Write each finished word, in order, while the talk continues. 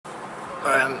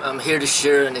Alright, I'm here to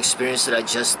share an experience that I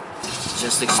just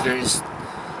experienced,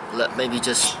 maybe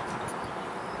just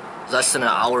less than an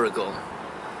hour ago.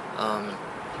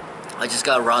 I just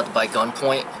got robbed by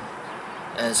gunpoint,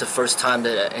 and it's the first time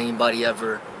that anybody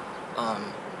ever,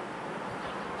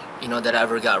 that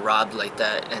ever got robbed like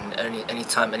that, and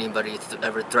anytime anybody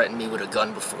ever threatened me with a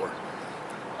gun before.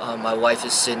 My wife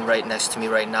is sitting right next to me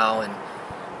right now,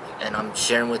 and I'm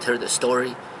sharing with her the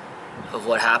story of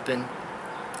what happened,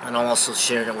 and I'm also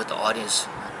sharing it with the audience,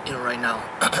 right now.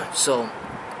 So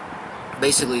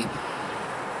basically,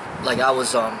 like I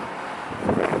was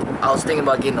thinking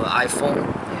about getting an iPhone,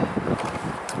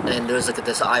 and there's like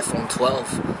this iPhone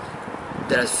 12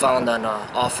 that I found on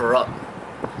OfferUp,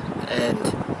 and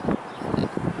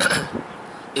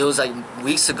it was like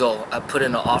weeks ago I put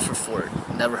in an offer for it.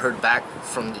 Never heard back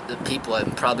from the people. I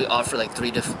probably offered like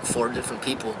 4 different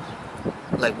people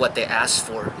like what they asked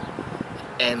for,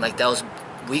 and like that was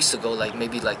weeks ago, like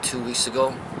maybe like 2 weeks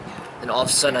ago. And all of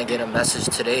a sudden I get a message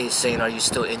today saying, are you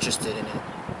still interested in it?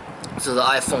 So the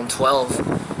iPhone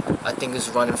 12 I think is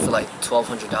running for like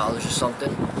 $1,200 or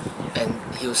something, and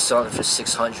he was selling it for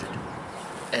 $600.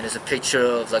 And it's a picture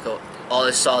of like all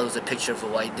I saw was a picture of a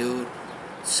white dude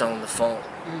selling the phone,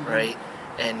 right?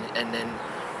 And then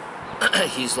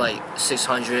he's like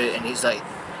 $600, and he's like,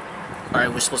 all right,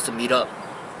 we're supposed to meet up.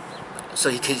 So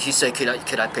he said, could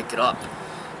I pick it up?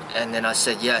 And then I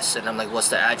said yes, and I'm like, what's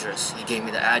the address? He gave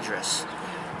me the address,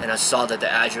 and I saw that the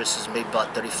address is maybe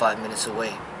about 35 minutes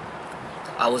away.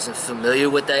 I wasn't familiar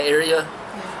with that area,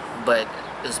 but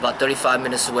it was about 35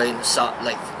 minutes away in the south,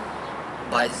 like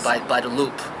by the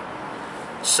loop.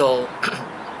 So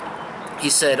he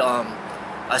said,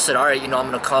 I said, all right, I'm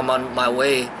gonna come on my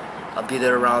way. I'll be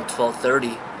there around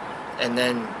 12:30, and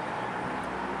then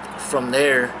from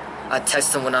there, I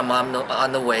text him when I'm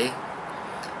on the way.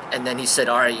 And then he said,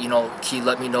 all right, can you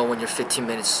let me know when you're 15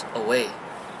 minutes away?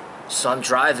 So I'm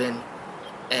driving,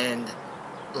 and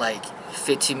like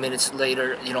 15 minutes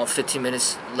later, 15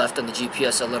 minutes left on the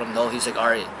GPS, I let him know. He's like, all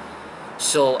right.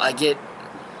 So I get,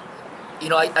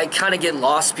 I kind of get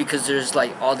lost because there's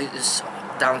like all this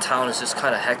downtown is just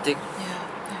kind of hectic.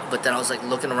 Yeah. But then I was like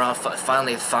looking around,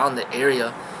 finally I found the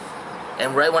area.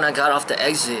 And right when I got off the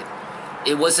exit,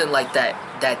 it wasn't like that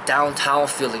downtown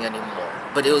feeling anymore.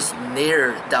 But it was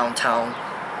near downtown.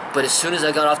 But as soon as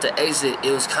I got off the exit,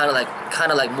 it was kind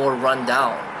of like more run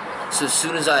down. So as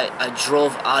soon as I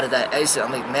drove out of that exit,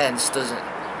 I'm like, man,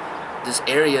 this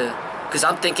area, because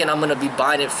I'm thinking I'm gonna be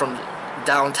buying it from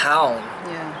downtown.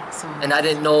 Yeah. So. And I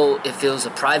didn't know if it was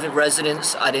a private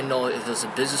residence. I didn't know if it was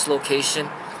a business location.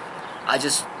 I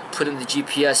just put in the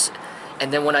GPS,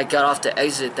 and then when I got off the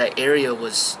exit, that area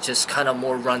was just kind of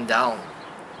more run down.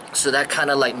 So that kind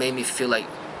of like made me feel like,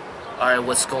 all right,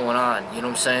 what's going on? You know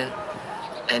what I'm saying?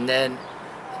 And then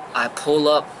I pull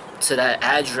up to that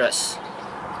address,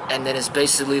 and then it's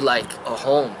basically like a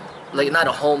home. Like not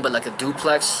a home, but like a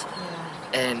duplex.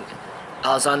 Yeah. And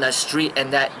I was on that street,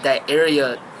 and that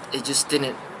area, it just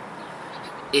didn't,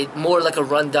 it more like a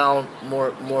rundown,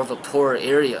 more of a poorer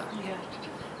area. Yeah.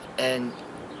 And,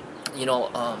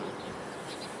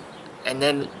 and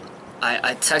then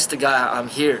I text the guy, I'm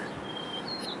here.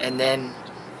 And then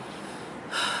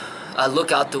I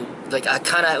look out I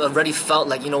kind of already felt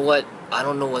like, what, I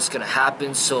don't know what's gonna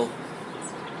happen. So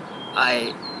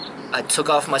I took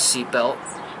off my seatbelt,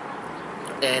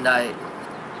 and I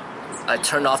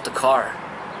turned off the car,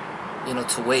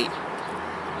 to wait.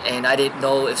 And I didn't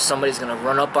know if somebody's gonna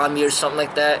run up on me or something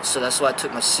like that. So that's why I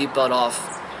took my seatbelt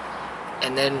off.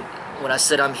 And then when I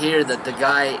said I'm here, the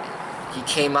guy, he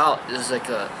came out. It was like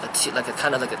a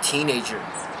kind of like a teenager.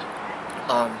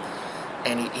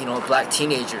 And he, a black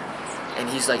teenager, and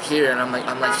he's like here, and I'm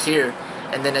like here,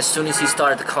 and then as soon as he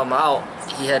started to come out,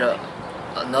 he had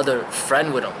another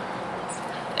friend with him,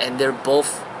 and they're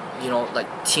both, like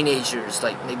teenagers,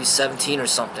 like maybe 17 or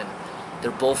something.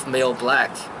 They're both male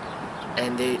black,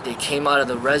 and they came out of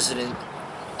the resident,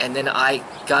 and then I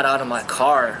got out of my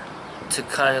car to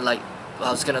kind of like,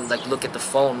 I was gonna like look at the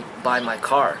phone by my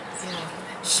car. Yeah.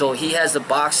 So he has the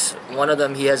box. One of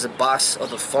them, he has a box of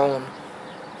the phone,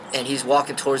 and he's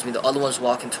walking towards me. The other one's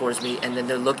walking towards me, and then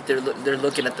they're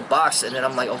looking at the box, and then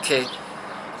I'm like, okay.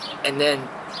 And then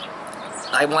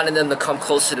I wanted them to come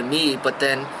closer to me, but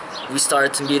then we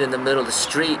started to meet in the middle of the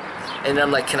street, and then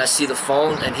I'm like, can I see the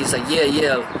phone? And he's like,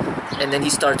 yeah. And then he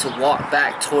started to walk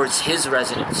back towards his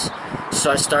residence. So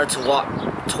I started to walk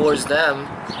towards them,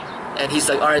 and he's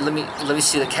like, all right, let me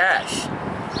see the cash.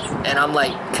 And I'm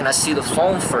like, can I see the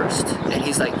phone first? And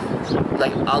he's like,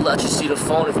 I'll let you see the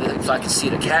phone if I can see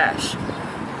the cash.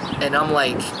 And I'm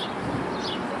like,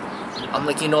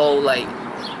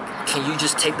 can you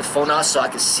just take the phone out so I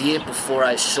can see it before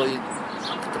I show you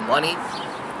the money?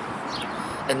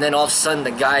 And then all of a sudden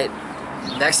the guy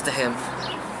next to him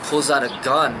pulls out a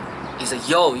gun. He's like,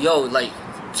 yo, like,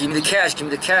 give me the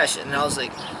cash. And I was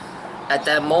like, at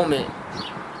that moment,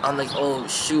 I'm like, oh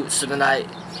shoot. So then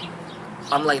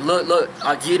I'm like, look,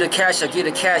 I'll give you the cash.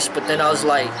 But then I was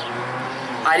like,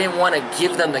 I didn't want to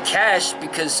give them the cash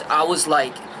because I was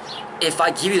like, if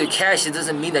I give you the cash, it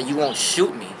doesn't mean that you won't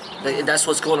shoot me. Like, that's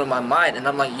what's going on in my mind. And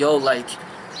I'm like, yo, like,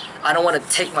 I don't want to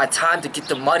take my time to get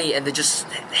the money and to just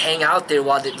hang out there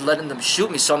while they're letting them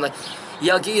shoot me. So I'm like,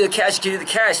 yeah, I'll give you the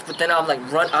cash. But then I'm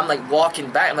like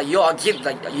walking back. I'm like, yo, I'm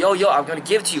gonna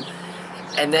give it to you.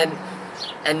 And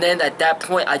then at that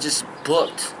point, I just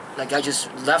booked. Like, I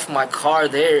just left my car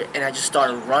there and I just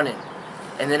started running.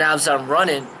 And then as I'm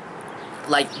running,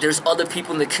 like, there's other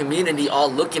people in the community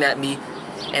all looking at me,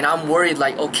 and I'm worried,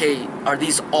 like, okay, are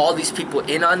all these people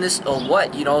in on this or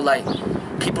what? You know, like,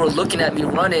 people are looking at me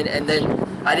running, and then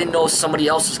I didn't know somebody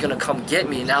else was gonna come get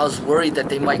me, and I was worried that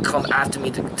they might come after me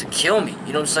to kill me.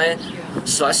 You know what I'm saying? Yeah.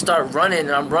 So I start running,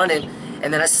 and I'm running,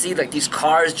 and then I see, like, these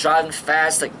cars driving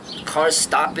fast, like, cars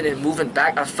stopping and moving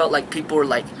back. I felt like people were,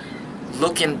 like,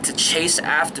 looking to chase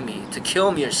after me, to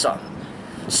kill me or something.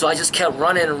 So I just kept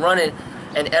running and running,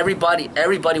 and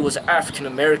everybody was African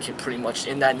American pretty much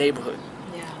in that neighborhood.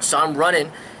 Yeah. So I'm running,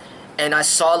 and I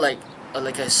saw like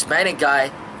a Hispanic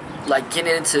guy, like,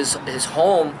 getting into his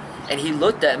home, and he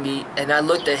looked at me, and I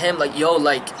looked at him like, yo,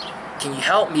 like, can you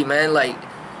help me, man?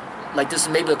 Like this is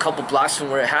maybe a couple blocks from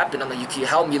where it happened. I'm like, can you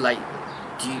help me? Like,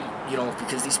 do you know,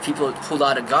 because these people pulled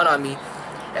out a gun on me,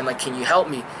 and like, can you help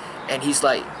me? And he's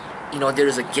like, you know,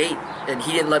 there's a gate, and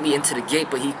he didn't let me into the gate,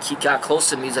 but he got close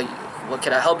to me. He's like, what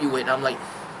can I help you with? And I'm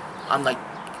like,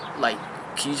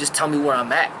 can you just tell me where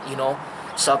I'm at, you know?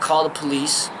 So I called the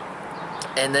police,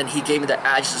 and then he gave me the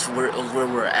address of where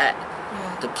we're at.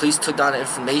 Yeah. The police took down the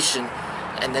information,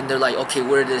 and then they're like, okay,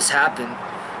 where did this happen?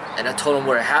 And I told them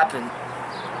where it happened,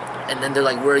 and then they're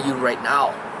like, where are you right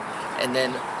now? And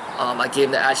then I gave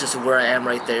them the address of where I am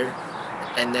right there,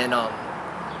 and then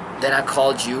I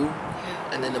called you,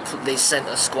 and then they sent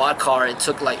a squad car. It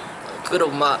took like a good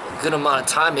amount of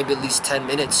time, maybe at least 10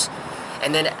 minutes.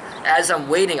 And then as I'm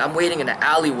waiting in the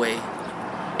alleyway,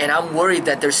 and I'm worried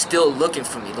that they're still looking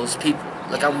for me, those people.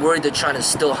 Like, I'm worried they're trying to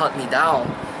still hunt me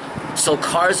down. So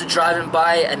cars are driving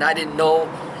by, and I didn't know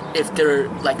if they're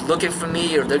like looking for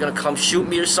me or they're gonna come shoot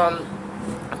me or something.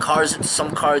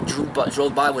 Some car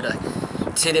drove by with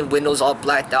a tinted windows all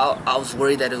blacked out. I was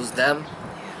worried that it was them.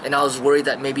 And I was worried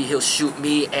that maybe he'll shoot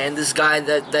me and this guy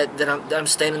that I'm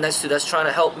standing next to that's trying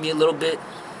to help me a little bit.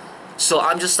 So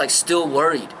I'm just like still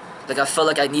worried. Like, I felt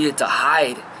like I needed to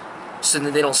hide so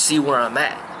that they don't see where I'm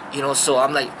at. You know, so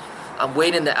I'm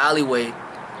waiting in the alleyway.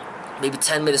 Maybe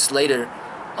 10 minutes later,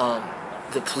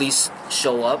 the police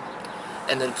show up,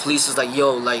 and then the police is like,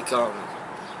 yo, like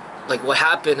what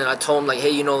happened? And I told him, like, hey,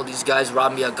 you know, these guys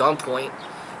robbed me at gunpoint,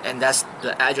 and that's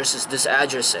the address is this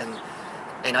address, and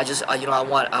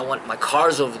I want my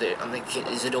cars over there. I'm like,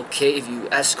 is it okay if you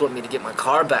escort me to get my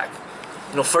car back?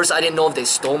 You know, first I didn't know if they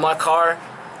stole my car.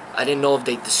 I didn't know if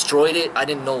they destroyed it. I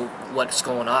didn't know what's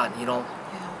going on, you know.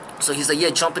 Yeah. So he's like, yeah,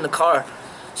 jump in the car.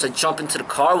 So I jump into the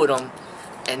car with him,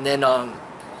 and then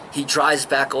he drives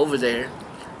back over there,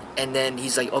 and then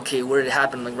he's like, okay, where did it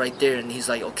happen? Like, right there. And he's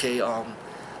like, okay,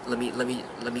 let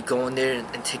me go in there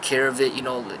and take care of it. You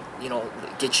know,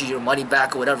 get you your money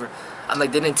back or whatever. I'm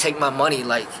like, they didn't take my money.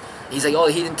 Like, he's like, oh,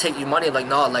 he didn't take your money. I'm like,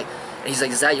 no. Like, and he's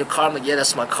like, is that your car? I'm like, yeah,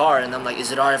 that's my car. And I'm like,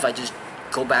 is it alright if I just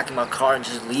go back in my car and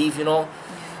just leave, you know?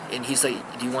 And he's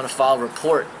like, do you want to file a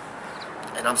report?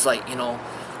 And I was like, you know,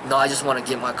 no, I just want to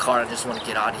get my car. I just want to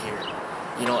get out of here,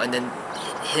 you know. And then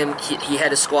he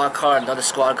had a squad car. Another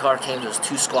squad car came. There was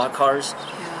 2 squad cars.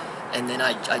 Yeah. And then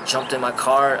I jumped in my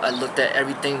car. I looked at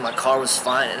everything. My car was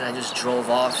fine, and I just drove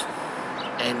off.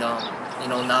 And you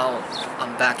know, now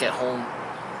I'm back at home,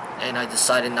 and I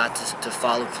decided not to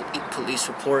file a police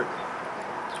report.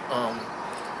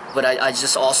 But I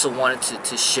just also wanted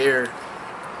to share,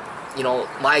 you know,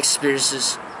 my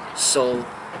experiences, so,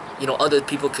 you know, other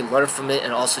people can learn from it,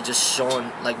 and also just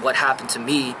showing like what happened to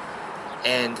me.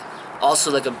 And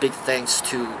also, like, a big thanks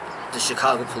to the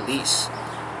Chicago police,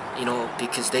 you know,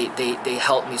 because they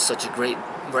helped me such a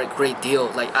great deal.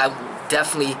 Like, I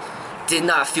definitely did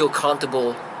not feel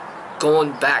comfortable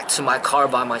going back to my car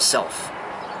by myself,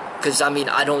 because I mean,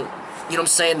 I don't, you know what I'm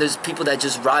saying, there's people that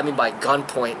just robbed me by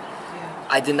gunpoint.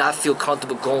 I did not feel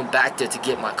comfortable going back there to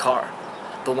get my car.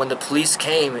 But when the police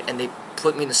came and they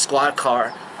put me in the squad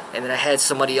car, and then I had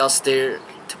somebody else there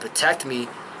to protect me,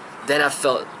 then I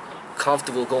felt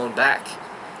comfortable going back.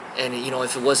 And, you know,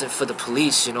 if it wasn't for the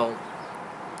police, you know,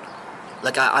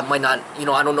 like I might not,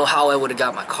 I don't know how I would have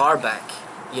got my car back,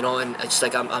 and it's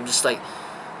like I'm just like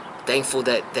thankful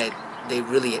that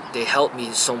they helped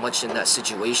me so much in that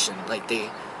situation. Like they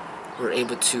were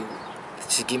able to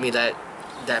give me that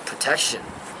protection,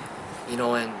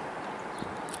 and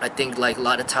I think like a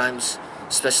lot of times,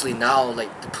 especially now,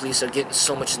 like the police are getting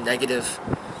so much negative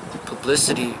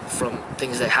publicity from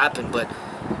things that happen, but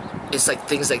it's like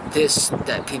things like this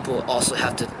that people also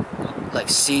have to like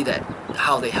see that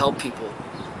how they help people,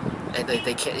 and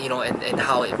they can't, and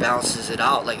how it balances it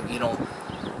out, like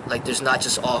like there's not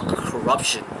just all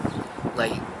corruption,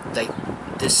 like like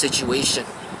this situation.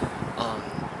 um,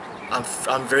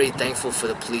 I'm very thankful for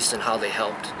the police and how they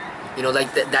helped,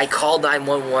 like I called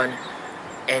 911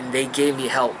 and they gave me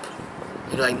help.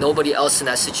 Like nobody else in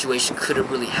that situation could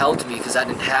have really helped me because I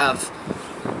didn't have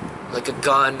like a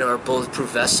gun or a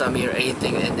bulletproof vest on me or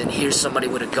anything. And then here's somebody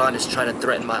with a gun is trying to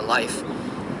threaten my life.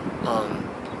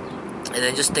 And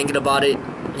then just thinking about it,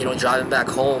 driving back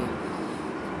home,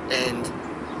 and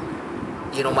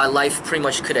my life pretty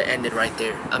much could have ended right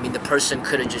there. I mean, the person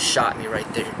could have just shot me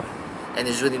right there, and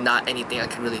there's really not anything I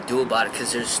can really do about it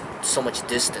because there's so much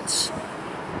distance.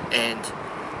 And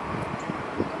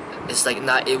it's like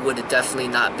it would have definitely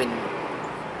not been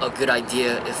a good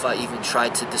idea if I even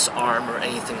tried to disarm or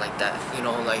anything like that.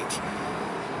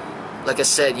 Like I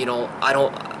said,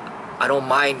 I don't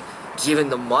mind giving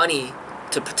the money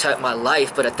to protect my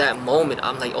life, but at that moment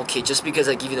I'm like, okay, just because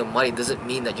I give you the money doesn't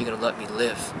mean that you're gonna let me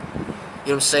live. You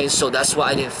know what I'm saying? So that's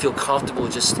why I didn't feel comfortable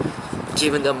just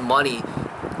giving them money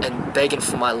and begging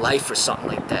for my life or something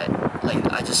like that. Like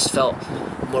I just felt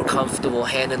more comfortable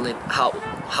handling how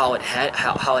it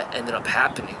ended up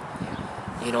happening.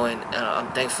 And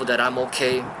I'm thankful that I'm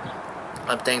okay.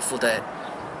 I'm thankful that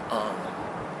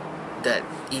that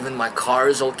even my car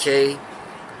is okay,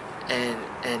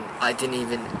 and I didn't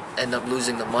even end up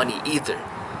losing the money either.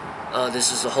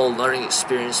 This is a whole learning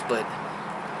experience, but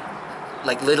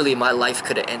like literally my life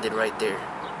could have ended right there,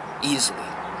 easily.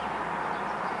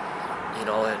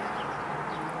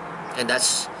 And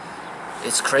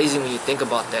it's crazy when you think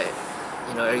about that.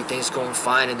 Everything's going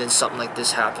fine, and then something like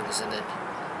this happens, and then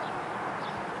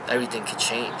everything could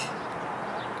change.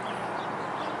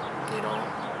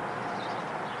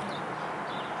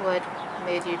 What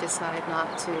made you decide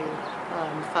not to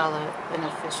file an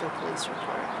official police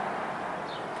report?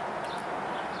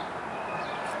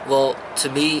 Well, to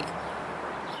me,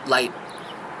 like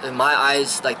in my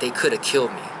eyes, like they could have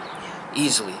killed me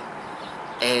easily,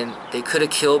 and they could have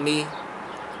killed me,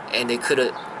 and they could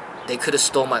have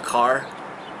stole my car.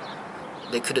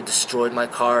 They could have destroyed my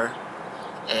car,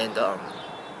 and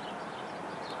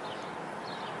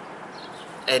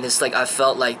it's like I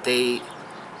felt like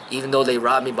even though they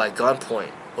robbed me by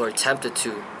gunpoint or attempted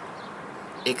to,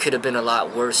 it could have been a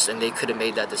lot worse, and they could have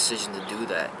made that decision to do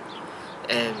that,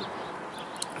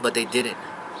 but they didn't.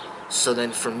 So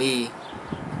then for me,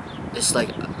 it's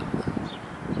like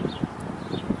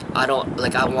I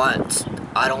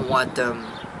don't want them.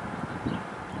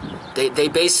 They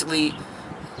basically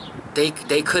they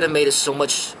could have made it so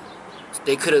much.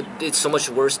 They could have did so much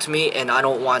worse to me, and I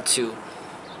don't want to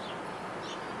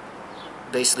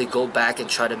basically go back and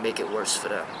try to make it worse for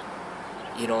them.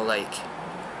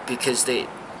 Because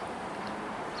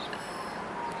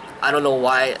I don't know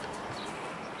why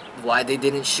they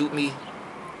didn't shoot me.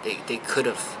 They could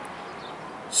have.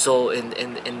 So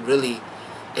and really,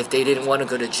 if they didn't want to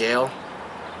go to jail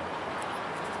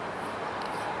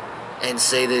and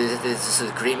say that there's this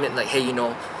agreement, like, hey,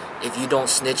 if you don't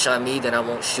snitch on me, then I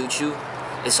won't shoot you.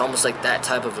 It's almost like that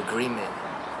type of agreement.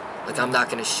 Like, I'm not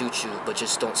gonna shoot you, but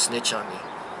just don't snitch on me.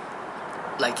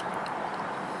 Like,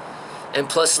 and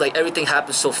plus, like, everything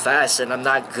happens so fast, and I'm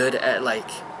not good at, like,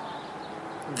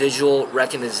 visual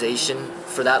recognition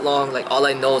for that long. Like, all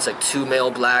I know is, like, 2 male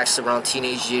blacks around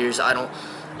teenage years. I don't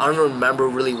remember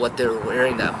really what they were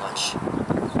wearing that much.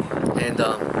 And,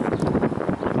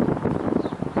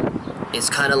 it's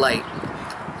kind of like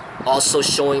also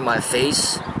showing my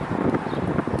face,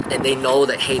 and they know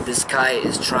that, hey, this guy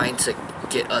is trying to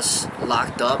get us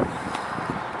locked up.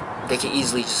 They can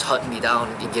easily just hunt me down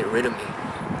and get rid of me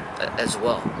as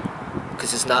well,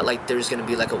 because it's not like there's gonna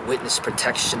be like a witness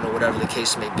protection or whatever the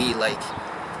case may be. Like,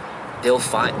 they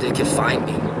can find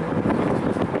me.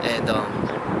 And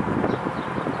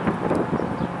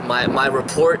my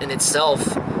report in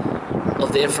itself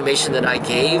of the information that I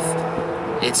gave,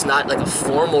 it's not like a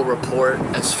formal report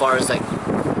as far as like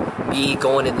me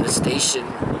going into the station,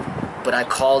 but I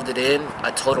called it in. I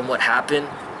told them what happened.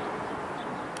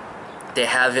 They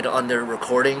have it on their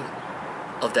recording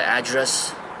of the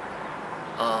address.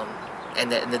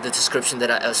 and the description that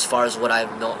as far as what I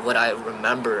know, what I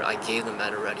remember, I gave them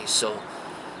that already, so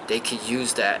they could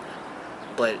use that.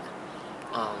 But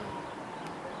um,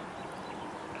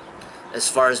 as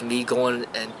far as me going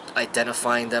and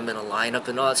identifying them in a lineup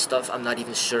and all that stuff, I'm not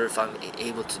even sure if I'm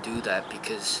able to do that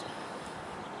because,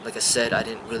 like I said, I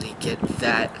didn't really get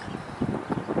that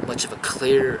much of a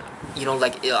clear,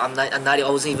 like I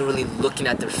wasn't even really looking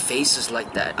at their faces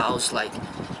like that. I was like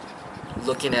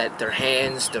looking at their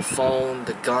hands, their phone,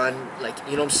 the gun, like,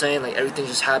 you know what I'm saying? Like, everything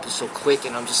just happened so quick,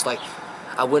 and I'm just like,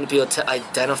 I wouldn't be able to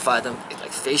identify them,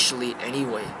 like, facially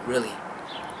anyway, really.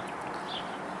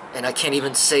 And I can't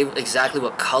even say exactly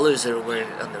what colors they're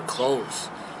wearing on their clothes.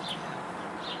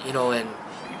 And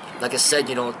like I said,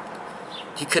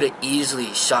 he could have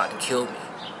easily shot and killed me.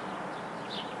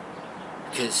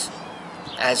 Because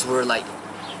as we're like,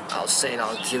 I was saying,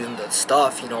 I'll give him the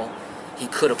stuff, he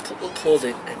could have pulled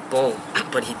it and boom,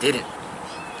 but he didn't.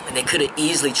 And they could have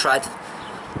easily tried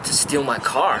to steal my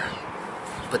car,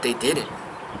 but they didn't.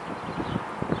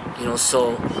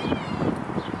 So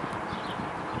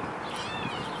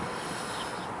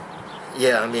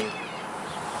yeah, I mean,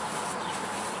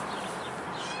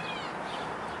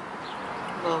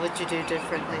 What would you do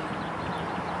differently?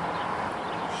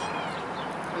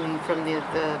 I mean, from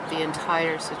the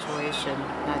entire situation,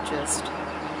 not just.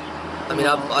 I mean,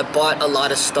 I bought a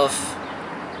lot of stuff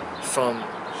from,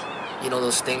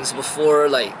 those things before,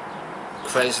 like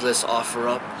Craigslist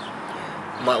OfferUp.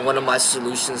 One of my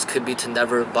solutions could be to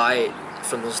never buy it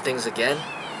from those things again.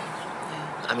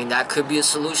 Yeah. I mean, that could be a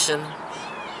solution.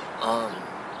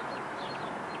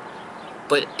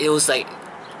 But it was like,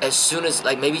 as soon as,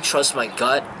 like, maybe trust my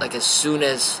gut, like, as soon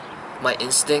as my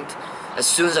instinct, as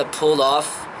soon as I pulled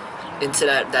off into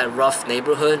that rough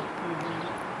neighborhood,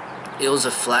 it was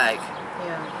a flag.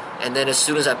 Yeah. And then as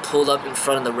soon as I pulled up in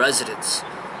front of the residence,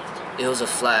 it was a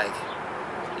flag.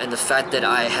 And the fact that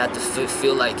I had to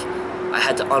feel like I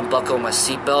had to unbuckle my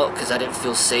seatbelt because I didn't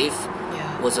feel safe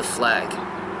was a flag.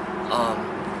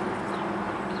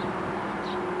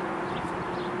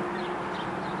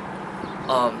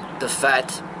 The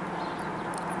fact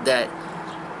that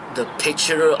the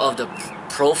picture of the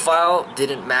profile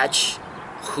didn't match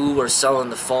who were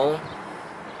selling the phone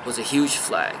was a huge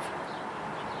flag.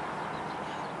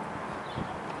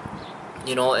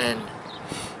 And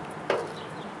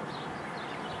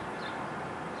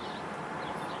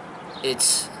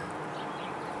it's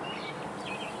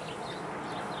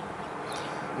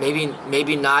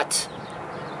maybe not,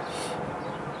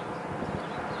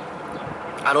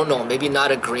 I don't know, maybe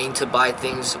not agreeing to buy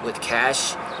things with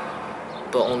cash,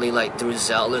 but only like through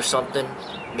Zelle or something.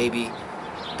 Maybe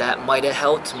that might have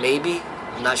helped, maybe,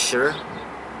 I'm not sure.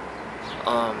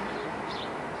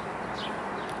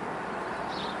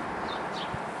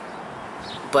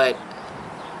 But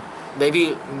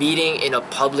maybe meeting in a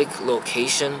public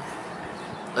location,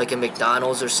 like a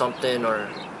McDonald's or something, or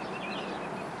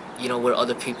where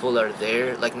other people are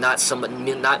there, like not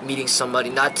meeting somebody,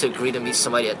 not to agree to meet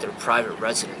somebody at their private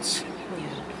residence,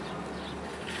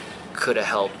 could have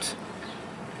helped.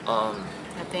 I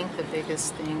think the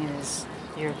biggest thing is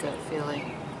your gut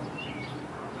feeling.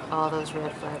 All those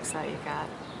red flags that you got.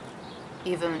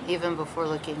 Even before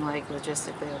looking like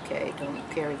logistically okay, don't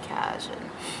carry cash, and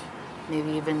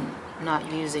maybe even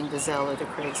not using the Zelle or the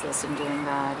Craigslist and doing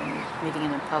that, and meeting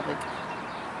in a public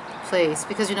place,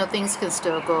 because things can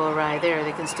still go awry there.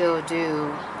 They can still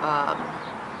do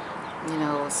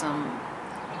some,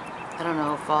 I don't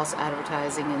know, false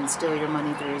advertising and steal your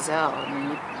money through Zelle. I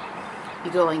mean,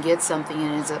 you go and get something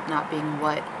and it ends up not being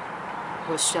what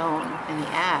was shown in the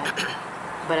ad.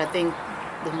 But I think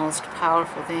the most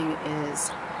powerful thing is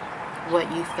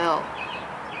what you felt.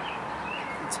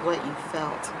 It's what you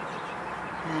felt.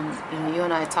 And you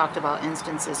and I talked about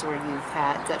instances where you've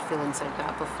had gut feelings like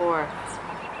that before,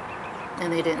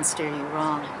 and they didn't steer you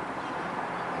wrong.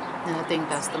 And I think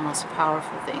that's the most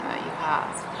powerful thing that you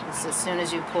have. Is as soon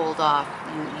as you pulled off,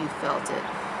 you felt it.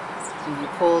 When you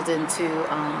pulled into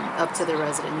up to the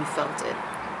resident, you felt it.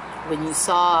 When you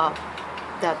saw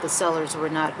that the sellers were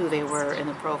not who they were in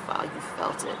the profile, you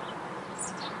felt it.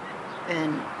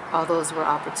 And all those were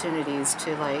opportunities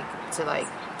to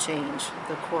change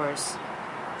the course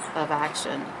of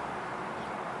action.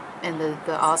 And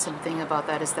the awesome thing about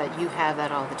that is that you have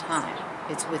that all the time.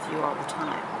 It's with you all the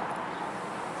time.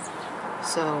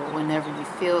 So whenever you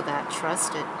feel that,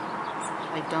 trust it.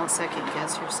 Like, don't second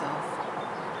guess yourself.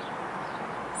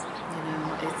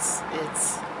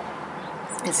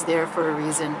 It's there for a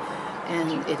reason,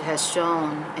 and it has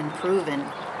shown and proven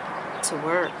to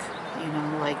work.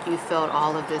 Like, you felt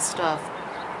all of this stuff,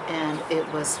 and it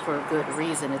was for a good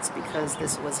reason. It's because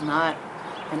this was not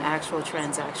an actual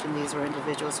transaction. These were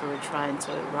individuals who were trying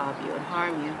to rob you and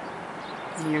harm you.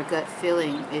 And your gut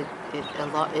feeling, it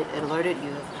alerted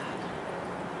you of that.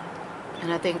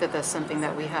 And I think that that's something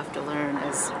that we have to learn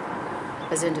as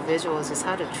individuals, is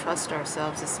how to trust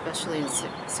ourselves, especially in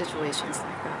situations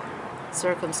like that.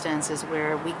 Circumstances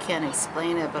where we can't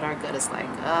explain it, but our gut is like,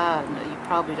 no, you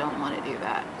probably don't want to do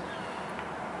that.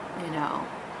 You know.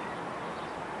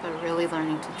 But really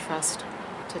learning to trust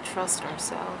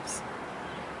ourselves.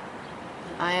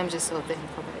 And I am just so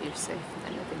thankful that you're safe and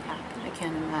that nothing happened. I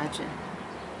can't imagine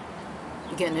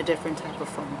getting a different type of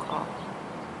phone call.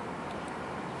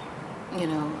 You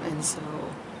know, and so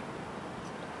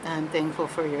I'm thankful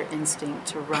for your instinct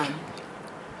to run.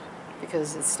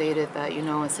 Because it stated that, you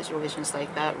know, in situations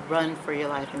like that, run for your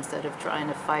life instead of trying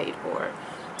to fight or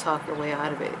talk your way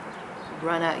out of it.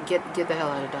 Run out, get the hell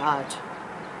out of Dodge,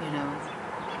 you know.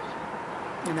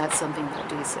 And that's something that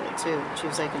Dee said too. She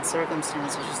was like, in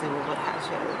circumstances, she said, well, what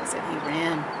happened? I said, he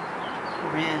ran.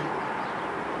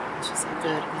 And she said,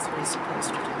 good, that's what he's supposed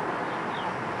to do.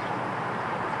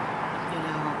 You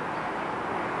know.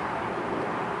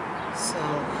 So.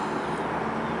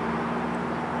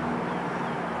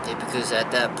 Yeah, because at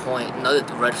that point, another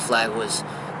red flag was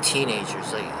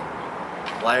teenagers. Like,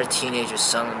 why are teenagers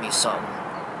selling me something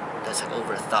that's like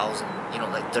over $1,000? You know,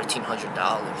 like $1,300.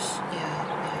 Yeah.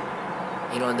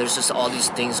 You know, and there's just all these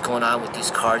things going on with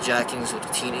these carjackings with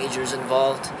teenagers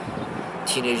involved.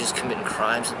 Teenagers committing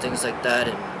crimes and things like that.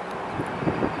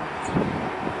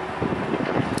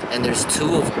 And there's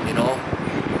two of them, you know.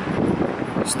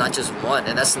 It's not just one.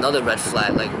 And that's another red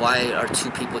flag. Like, why are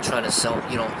two people trying to sell,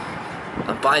 you know,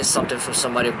 I'm buying something from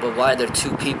somebody, but why are there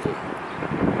two people?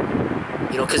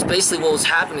 You know, because basically what was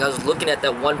happening, I was looking at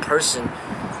that one person,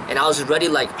 and I was already,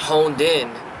 like, honed in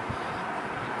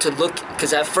to look,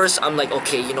 because at first I'm like,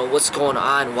 okay, you know, what's going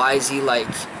on? Why is he like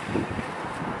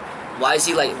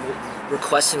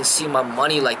requesting to see my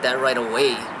money like that right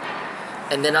away?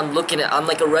 And then I'm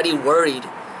like already worried,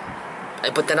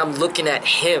 but then I'm looking at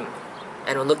him,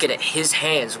 and I'm looking at his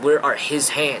hands. Where are his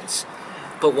hands?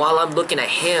 But while I'm looking at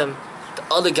him, the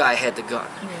other guy had the gun.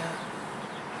 Yeah.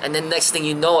 And then next thing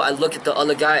you know, I look at the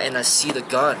other guy and I see the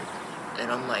gun,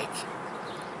 and I'm like,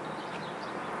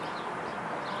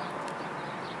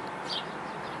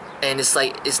 and it's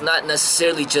like, it's not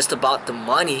necessarily just about the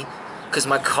money, because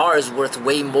my car is worth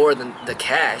way more than the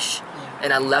cash,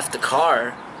 and I left the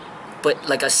car. But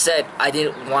like I said, I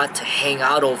didn't want to hang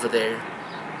out over there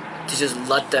to just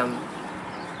let them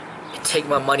take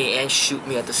my money and shoot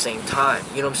me at the same time.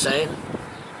 You know what I'm saying?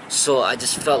 So I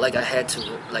just felt like I had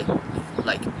to, like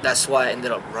that's why I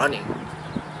ended up running.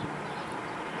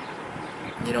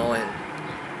 You know, and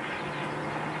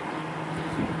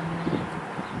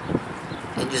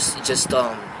just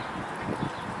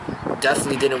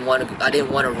definitely didn't want to. I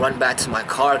didn't want to run back to my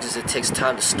car because it takes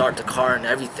time to start the car and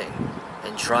everything,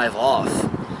 and drive off.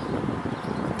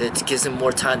 That gives him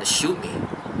more time to shoot me.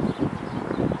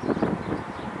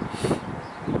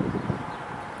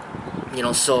 You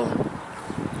know, so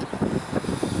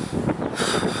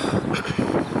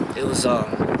it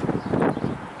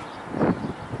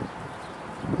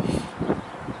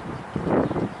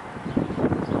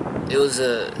was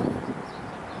a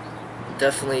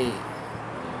definitely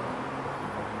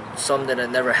something that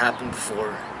had never happened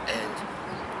before. And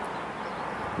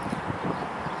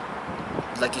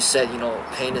like you said, you know,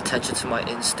 paying attention to my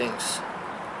instincts.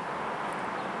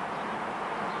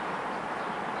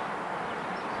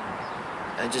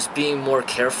 And just being more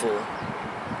careful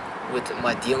with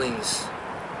my dealings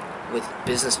with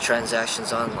business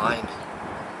transactions online.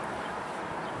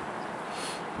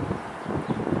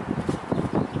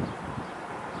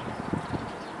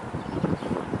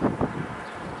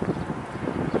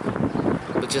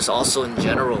 But just also in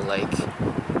general, like,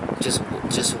 just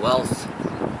wealth.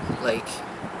 Like,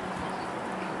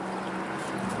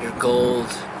 your gold,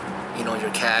 you know,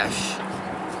 your cash,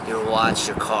 your watch,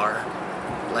 your car.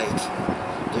 Like,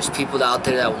 there's people out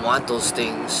there that want those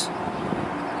things,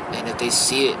 and if they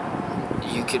see it,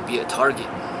 you could be a target.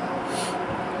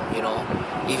 You know,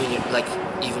 even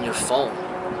your phone.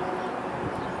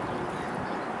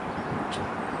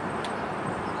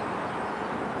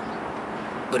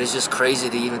 But it's just crazy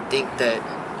to even think that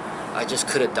I just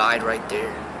could have died right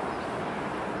there.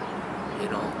 You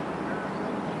know.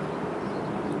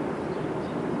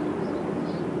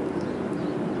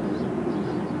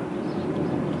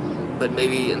 But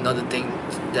maybe another thing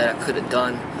that I could have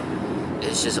done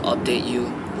is just update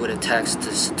you with a text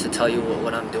to tell you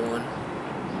what I'm doing.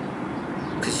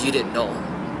 Because you didn't know. I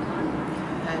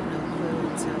had no clue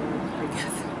until I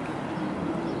guess.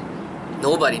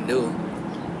 Nobody knew.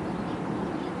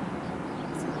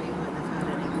 So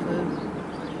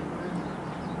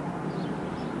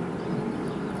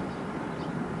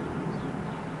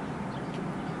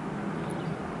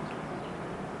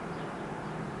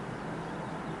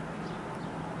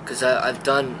because I've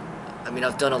done, I mean,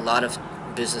 I've done a lot of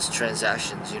business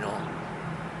transactions, you know,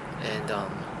 and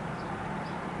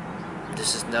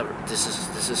this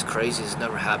is crazy. This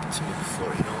never happened to me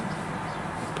before, you know.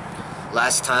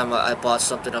 Last time I bought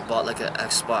something, I bought like an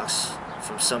Xbox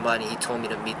from somebody. He told me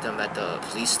to meet them at the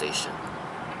police station.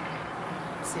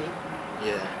 See?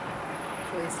 Yeah.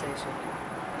 Police station.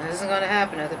 That isn't going to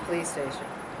happen at the police station.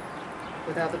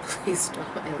 Without the police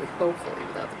knowing, hopefully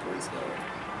without the police knowing.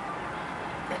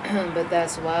 But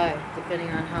that's why, depending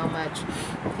on how much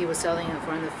he was selling it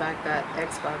for, and the fact that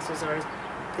Xboxes are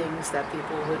things that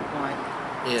people would want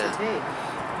to take.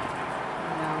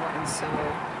 You know, and so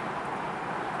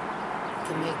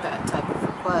to make that type of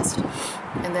request.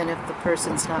 And then if the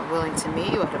person's not willing to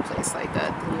meet you at a place like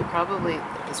that, then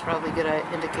it's probably a good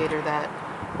indicator that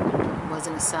it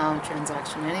wasn't a sound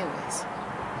transaction anyways.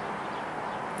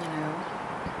 You know?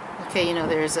 Okay, you know,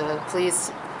 there's a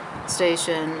police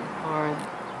station or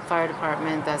fire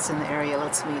department that's in the area,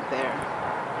 let's meet there.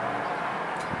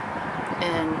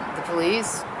 And the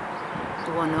police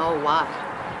will know why.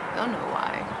 They'll know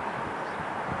why.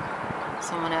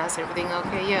 Someone asks, everything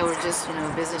okay? Yeah, we're just, you know,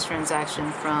 business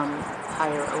transaction from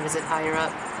higher, or is it higher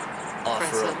up?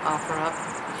 Offer up. Offer up.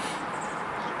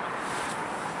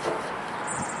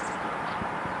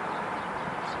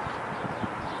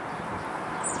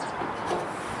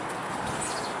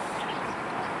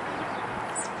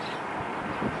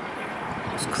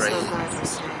 It's crazy. So glad you're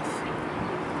safe.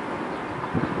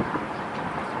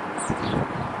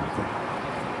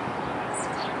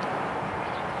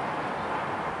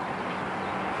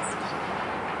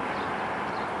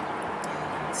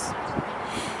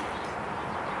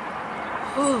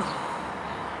 Whew.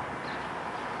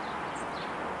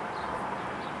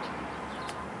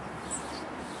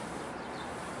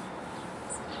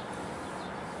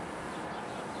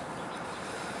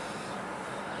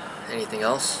 Anything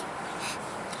else?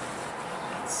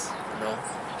 No.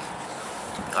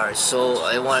 All right. So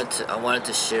I wanted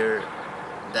to share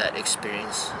that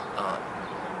experience.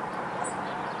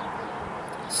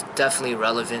 It's definitely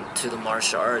relevant to the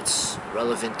martial arts,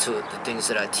 relevant to the things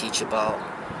that I teach about.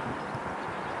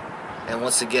 And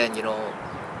once again, you know,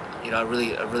 I'm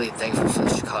really thankful for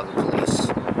the Chicago police,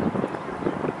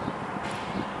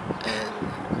 and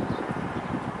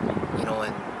you know,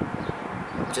 and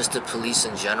just the police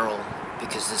in general,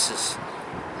 because this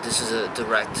is a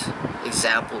direct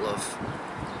example of,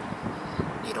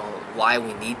 you know, why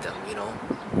we need them, you know.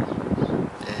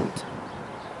 And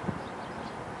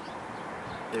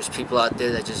there's people out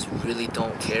there that just really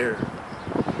don't care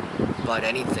about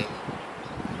anything,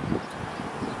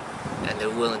 and they're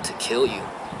willing to kill you,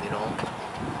 you know,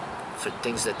 for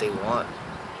things that they want.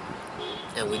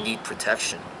 And we need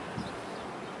protection,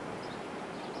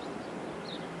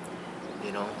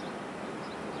 you know.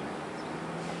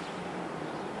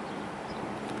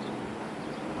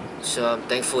 So I'm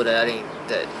thankful that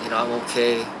you know, I'm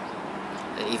okay,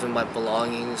 and even my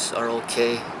belongings are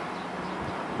okay.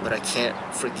 But I can't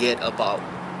forget about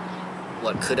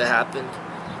what could have happened,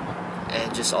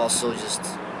 and just also just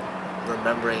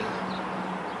remembering,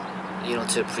 you know,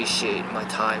 to appreciate my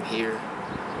time here,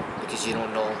 because you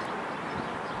don't know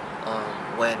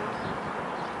when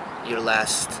your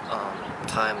last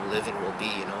time living will be,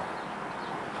 you know.